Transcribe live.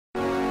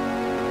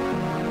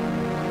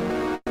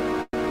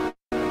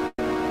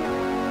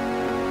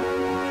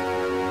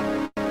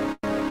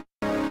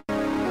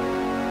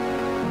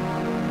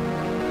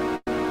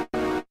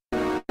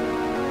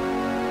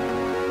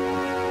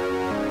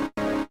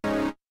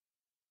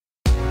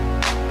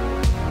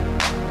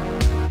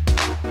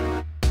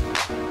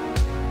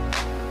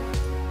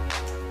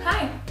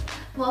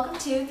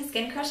to the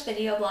Skin Crush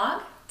video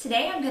blog.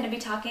 Today I'm going to be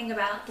talking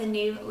about the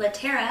new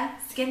Lytera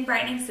Skin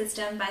Brightening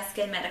System by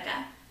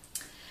SkinMedica.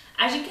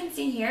 As you can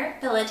see here,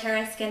 the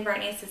Lytera Skin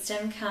Brightening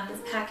System comes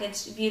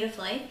packaged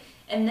beautifully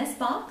in this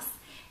box,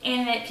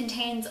 and it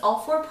contains all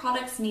 4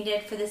 products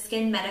needed for the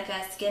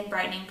SkinMedica Skin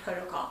Brightening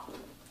Protocol.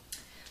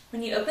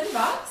 When you open the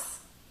box,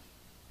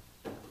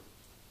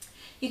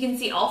 you can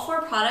see all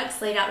 4 products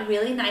laid out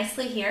really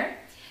nicely here.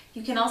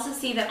 You can also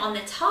see that on the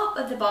top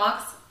of the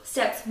box,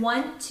 steps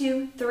 1,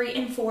 2, 3,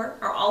 and 4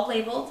 are all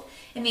labeled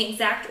in the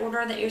exact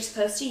order that you're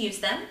supposed to use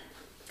them.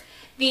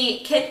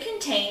 The kit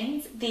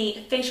contains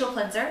the facial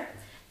cleanser,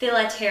 the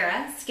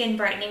Lytera Skin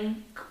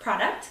Brightening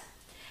product,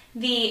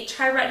 the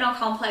Tri-Retinol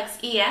Complex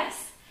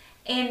ES,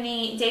 and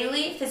the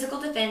Daily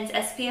Physical Defense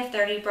SPF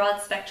 30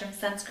 Broad Spectrum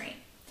Sunscreen.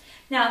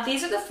 Now,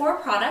 these are the 4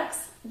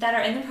 products that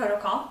are in the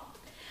protocol.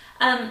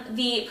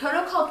 The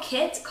protocol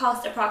kit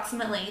costs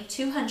approximately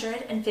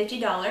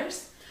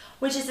 $250,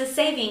 which is a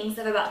savings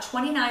of about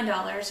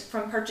 $29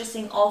 from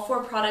purchasing all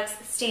 4 products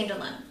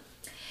standalone.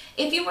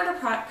 If you were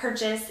to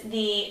purchase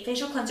the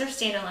facial cleanser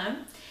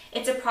standalone,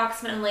 it's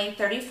approximately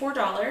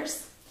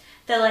 $34.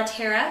 The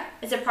Lytera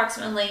is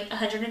approximately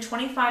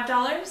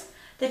 $125.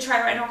 The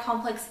Tri-Retinol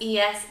Complex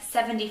ES,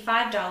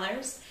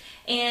 $75.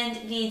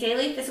 And the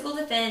Daily Physical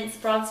Defense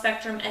Broad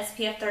Spectrum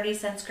SPF 30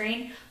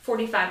 Sunscreen,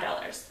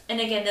 $45.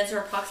 And again, those are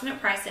approximate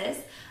prices.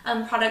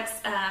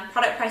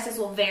 Product prices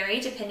will vary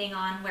depending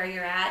on where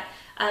you're at.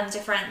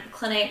 Different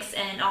clinics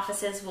and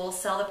offices will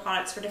sell the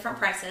products for different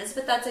prices,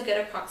 but that's a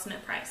good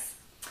approximate price.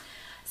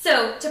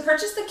 So to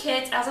purchase the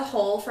kit as a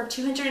whole for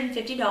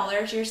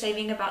 $250, you're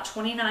saving about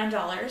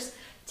 $29.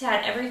 To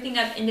add everything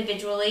up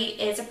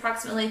individually is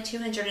approximately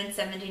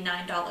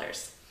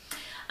 $279.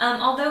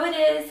 Although it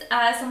is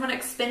a somewhat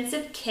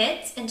expensive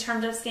kit in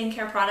terms of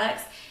skincare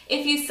products,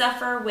 if you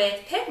suffer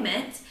with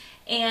pigment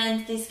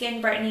and the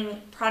skin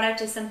brightening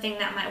product is something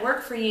that might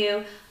work for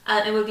you,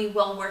 it would be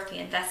well worth the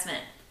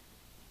investment.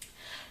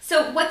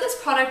 So what this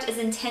product is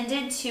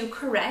intended to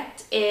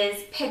correct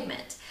is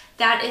pigment.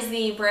 That is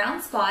the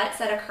brown spots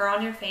that occur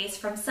on your face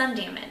from sun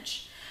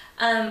damage.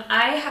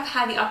 I have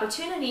had the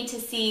opportunity to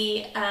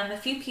see a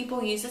few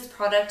people use this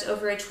product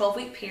over a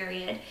 12-week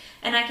period,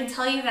 and I can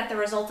tell you that the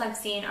results I've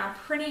seen are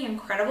pretty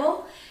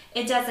incredible.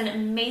 It does an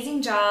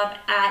amazing job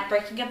at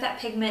breaking up that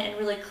pigment and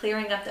really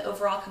clearing up the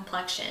overall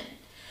complexion.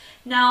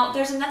 Now,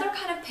 there's another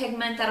kind of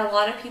pigment that a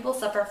lot of people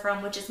suffer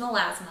from, which is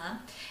melasma.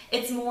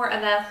 It's more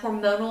of a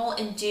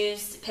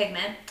hormonal-induced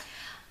pigment.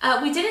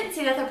 We didn't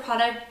see that the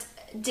product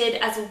did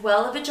as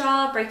well of a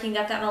job breaking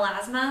up that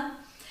melasma.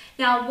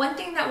 Now, one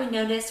thing that we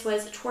noticed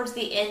was towards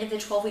the end of the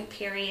 12-week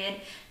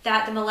period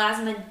that the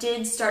melasma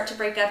did start to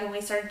break up and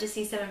we started to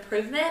see some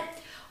improvement,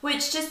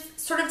 which just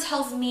sort of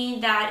tells me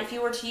that if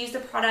you were to use the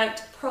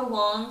product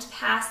prolonged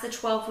past the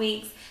 12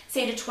 weeks,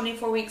 say to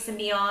 24 weeks and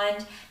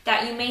beyond,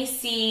 that you may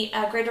see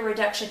a greater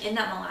reduction in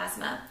that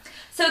melasma.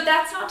 So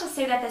that's not to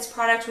say that this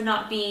product would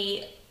not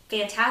be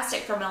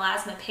fantastic for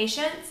melasma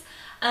patients.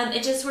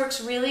 It just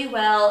works really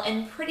well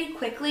and pretty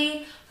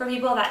quickly for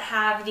people that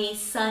have the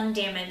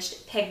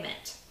sun-damaged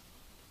pigment.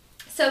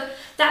 So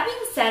that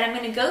being said, I'm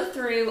going to go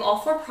through all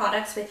 4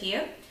 products with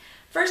you.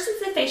 First is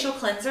the facial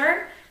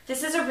cleanser.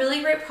 This is a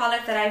really great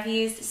product that I've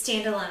used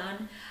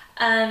standalone.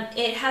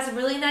 It has a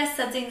really nice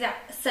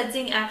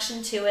sudsing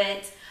action to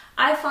it.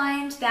 I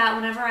find that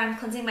whenever I'm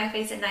cleansing my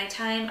face at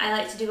nighttime, I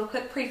like to do a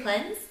quick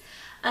pre-cleanse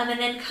and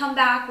then come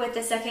back with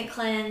the second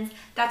cleanse.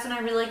 That's when I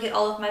really get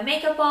all of my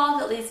makeup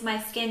off. It leaves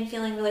my skin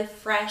feeling really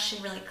fresh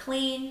and really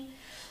clean.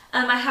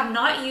 I have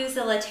not used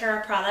the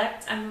Lytera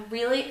product. I'm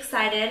really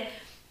excited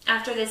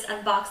after this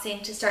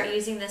unboxing to start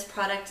using this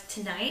product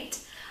tonight.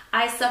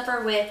 I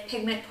suffer with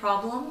pigment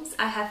problems.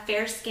 I have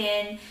fair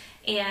skin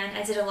and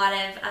I did a lot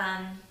of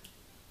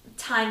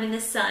time in the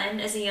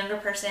sun as a younger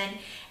person,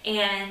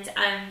 and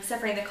I'm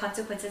suffering the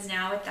consequences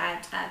now with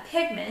that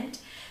pigment.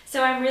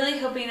 So I'm really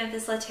hoping that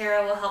this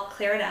Lytera will help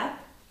clear it up.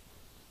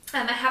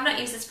 I have not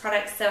used this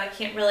product, so I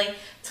can't really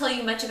tell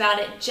you much about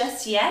it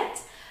just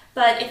yet.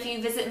 But if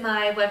you visit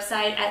my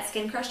website at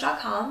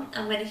skincrush.com,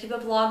 I'm going to keep a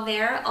blog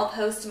there. I'll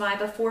post my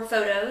before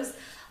photos.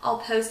 I'll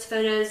post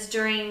photos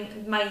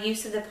during my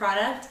use of the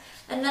product.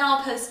 And then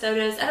I'll post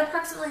photos at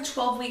approximately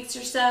 12 weeks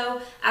or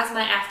so as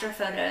my after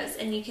photos.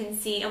 And you can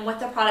see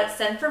what the product's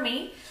done for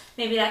me.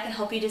 Maybe that can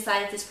help you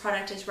decide if this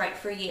product is right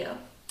for you.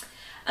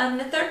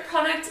 The third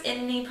product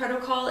in the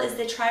protocol is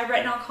the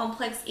Tri-Retinol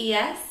Complex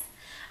ES.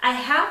 I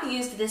have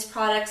used this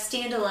product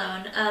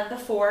standalone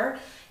before.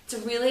 It's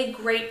a really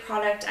great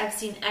product. I've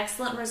seen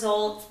excellent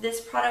results.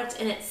 This product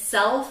in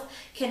itself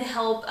can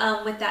help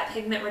with that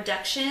pigment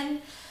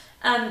reduction.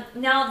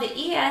 Now the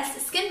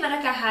ES,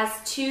 SkinMedica has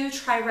 2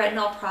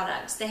 Tri-Retinol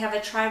products. They have a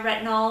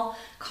Tri-Retinol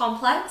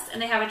Complex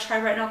and they have a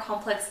Tri-Retinol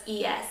Complex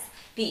ES.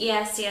 The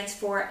ES stands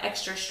for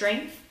extra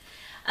strength.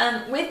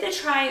 With the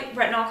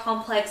Tri-Retinol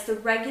Complex, the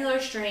regular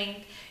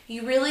strength,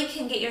 you really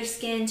can get your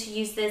skin to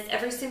use this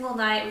every single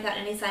night without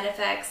any side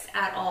effects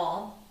at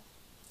all.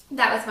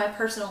 That was my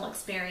personal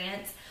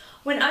experience.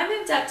 When I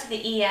moved up to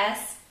the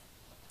ES,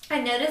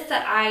 I noticed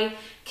that I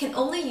can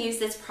only use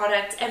this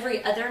product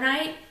every other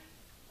night.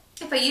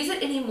 If I use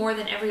it any more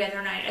than every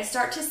other night, I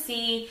start to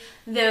see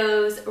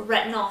those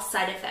retinol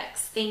side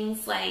effects.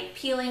 Things like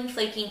peeling,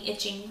 flaking,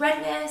 itching,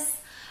 redness,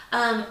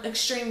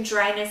 extreme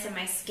dryness in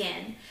my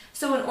skin.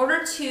 So in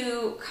order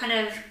to kind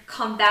of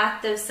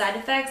combat those side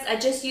effects, I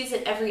just use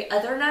it every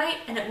other night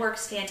and it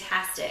works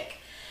fantastic.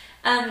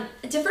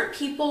 Different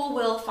people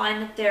will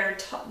find that their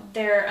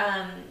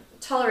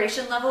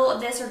toleration level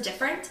of this are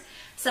different.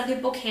 Some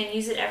people can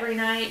use it every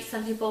night.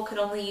 Some people could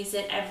only use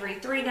it every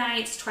 3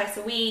 nights, twice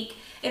a week.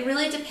 It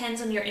really depends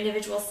on your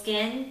individual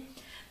skin.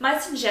 My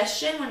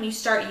suggestion when you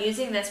start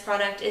using this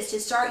product is to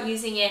start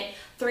using it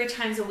 3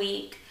 times a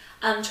week.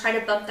 Try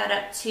to bump that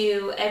up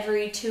to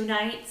every 2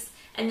 nights,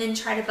 and then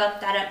try to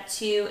bump that up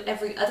to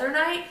every other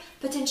night,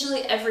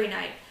 potentially every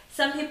night.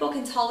 Some people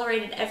can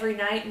tolerate it every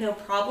night, no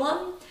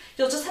problem.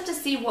 You'll just have to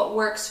see what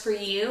works for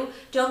you.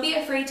 Don't be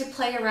afraid to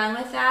play around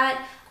with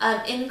that.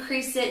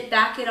 Increase it,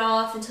 back it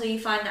off until you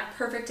find that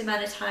perfect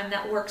amount of time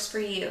that works for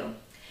you.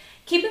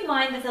 Keep in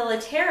mind that the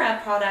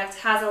Lytera product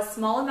has a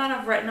small amount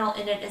of retinol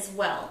in it as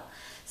well.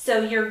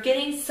 So you're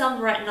getting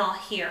some retinol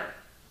here.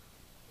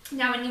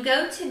 Now when you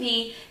go to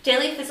the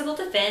Daily Physical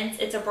Defense,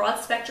 it's a broad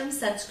spectrum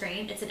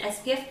sunscreen. It's an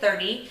SPF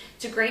 30.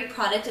 It's a great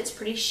product. It's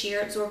pretty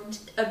sheer. It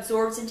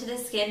absorbs into the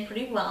skin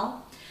pretty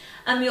well.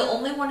 You'll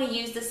only want to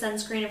use the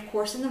sunscreen, of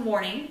course, in the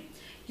morning.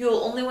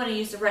 You'll only want to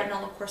use the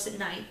retinol, of course, at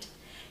night.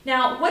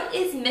 Now, what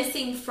is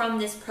missing from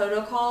this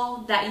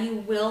protocol that you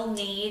will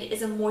need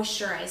is a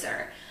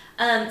moisturizer.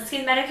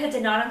 SkinMedica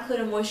did not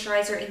include a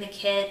moisturizer in the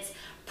kits,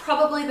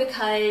 probably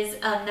because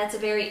that's a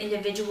very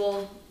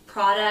individual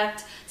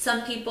product.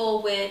 Some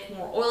people with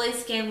more oily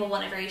skin will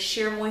want a very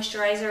sheer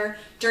moisturizer.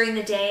 During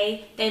the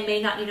day, they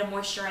may not need a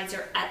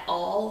moisturizer at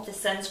all. The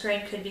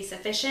sunscreen could be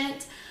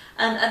sufficient.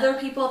 Other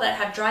people that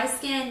have dry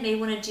skin may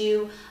want to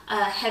do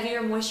a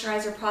heavier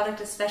moisturizer product,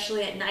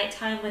 especially at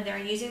nighttime when they're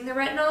using the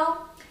retinol.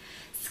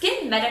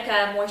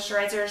 SkinMedica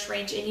moisturizers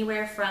range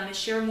anywhere from a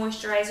sheer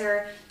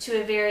moisturizer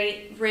to a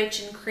very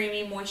rich and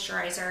creamy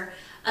moisturizer.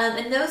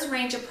 And those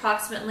range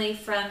approximately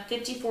from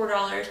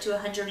 $54 to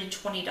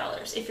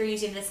 $120 if you're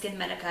using the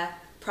SkinMedica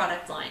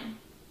product line.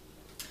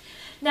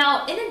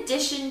 Now, in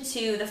addition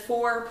to the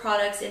 4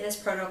 products in this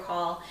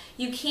protocol,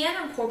 you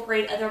can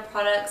incorporate other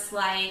products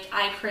like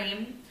eye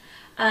cream.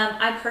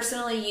 I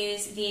personally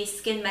use the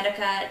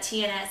SkinMedica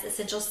TNS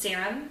Essential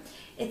Serum.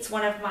 It's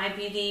one of my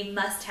beauty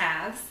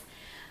must-haves.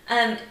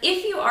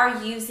 If you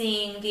are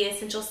using the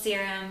Essential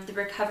Serum, the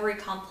Recovery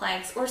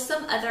Complex, or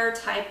some other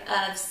type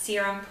of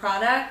serum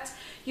product,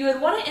 you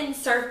would want to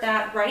insert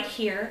that right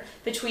here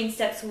between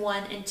steps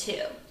 1 and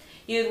 2.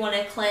 You would want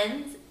to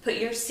cleanse, put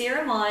your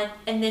serum on,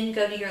 and then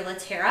go to your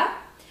Lytera.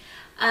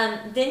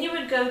 Then you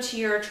would go to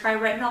your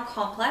Tri-Retinol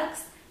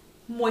Complex,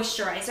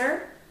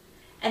 moisturizer,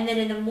 and then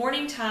in the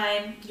morning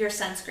time, your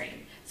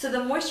sunscreen. So the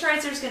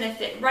moisturizer is going to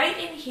fit right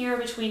in here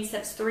between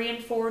steps 3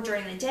 and 4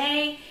 during the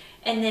day,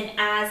 and then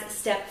as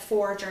step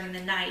 4 during the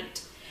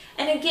night.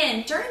 And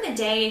again, during the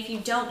day, if you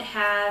don't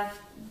have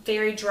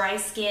very dry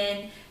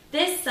skin,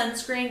 this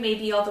sunscreen may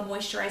be all the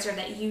moisturizer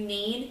that you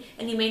need,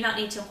 and you may not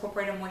need to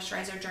incorporate a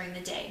moisturizer during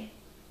the day.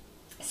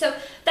 So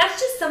that's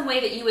just some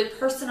way that you would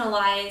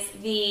personalize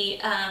the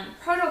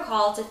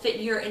protocol to fit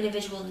your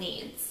individual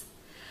needs.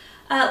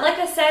 Like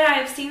I said,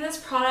 I've seen this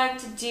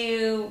product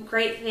do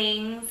great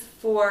things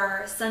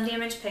for sun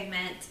damaged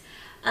pigment.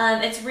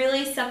 It's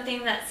really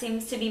something that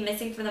seems to be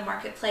missing from the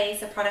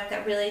marketplace, a product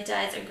that really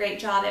does a great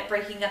job at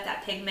breaking up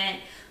that pigment,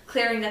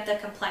 clearing up the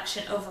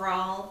complexion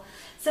overall.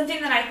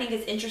 Something that I think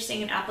is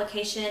interesting in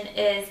application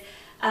is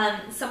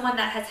someone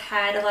that has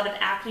had a lot of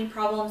acne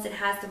problems and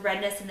has the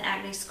redness and the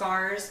acne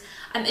scars.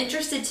 I'm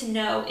interested to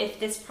know if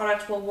this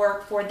product will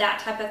work for that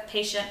type of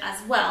patient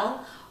as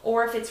well,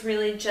 or if it's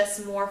really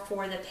just more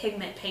for the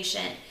pigment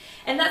patient.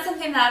 And that's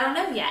something that I don't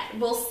know yet.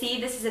 We'll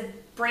see. This is a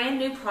brand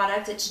new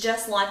product. It's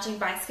just launching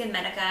by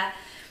SkinMedica,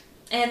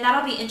 and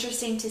that'll be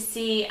interesting to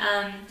see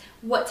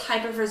what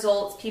type of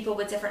results people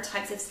with different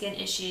types of skin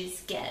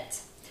issues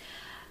get.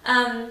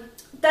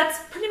 That's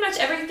pretty much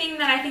everything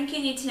that I think you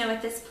need to know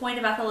at this point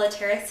about the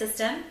Lytera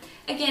system.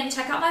 Again,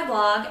 check out my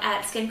blog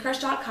at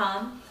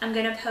skincrush.com. I'm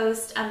going to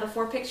post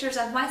before pictures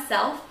of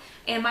myself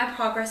and my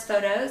progress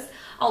photos.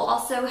 I'll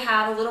also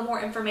have a little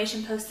more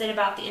information posted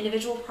about the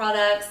individual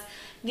products,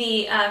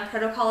 the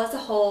protocol as a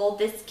whole,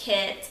 this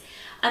kit.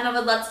 I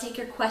would love to take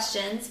your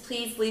questions.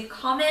 Please leave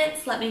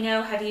comments. Let me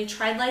know, have you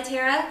tried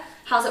Lytera?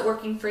 How's it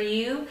working for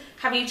you?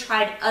 Have you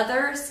tried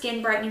other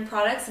skin brightening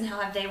products and how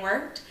have they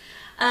worked?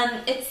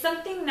 It's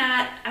something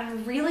that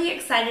I'm really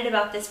excited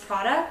about this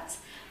product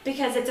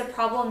because it's a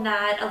problem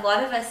that a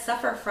lot of us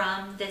suffer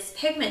from, this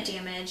pigment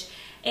damage.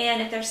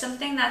 And if there's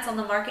something that's on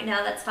the market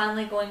now that's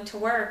finally going to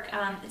work,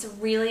 it's a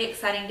really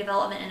exciting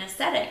development in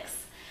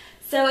aesthetics.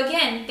 So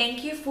again,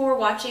 thank you for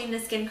watching the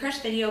Skin Crush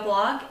video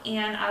blog,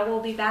 and I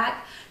will be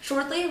back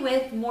shortly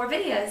with more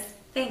videos.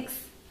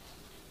 Thanks.